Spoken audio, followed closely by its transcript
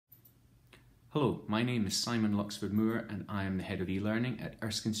Hello, my name is Simon Luxford-Moore and I am the Head of E-Learning at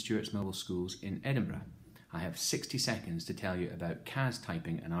Erskine Stewart's Millwall Schools in Edinburgh. I have 60 seconds to tell you about KAZ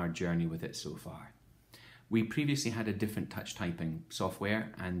Typing and our journey with it so far. We previously had a different touch typing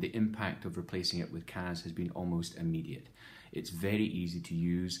software and the impact of replacing it with KAZ has been almost immediate. It's very easy to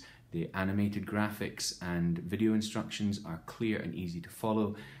use, the animated graphics and video instructions are clear and easy to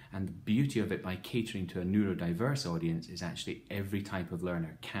follow, and the beauty of it by catering to a neurodiverse audience is actually every type of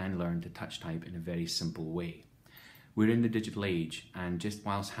learner can learn to touch type in a very simple way. We're in the digital age, and just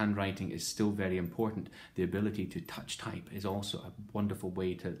whilst handwriting is still very important, the ability to touch type is also a wonderful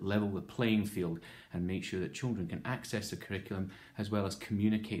way to level the playing field and make sure that children can access the curriculum as well as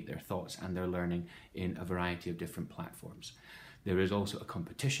communicate their thoughts and their learning in a variety of different platforms. There is also a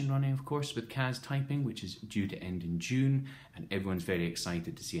competition running, of course, with KAZ Typing, which is due to end in June, and everyone's very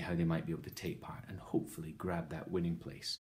excited to see how they might be able to take part and hopefully grab that winning place.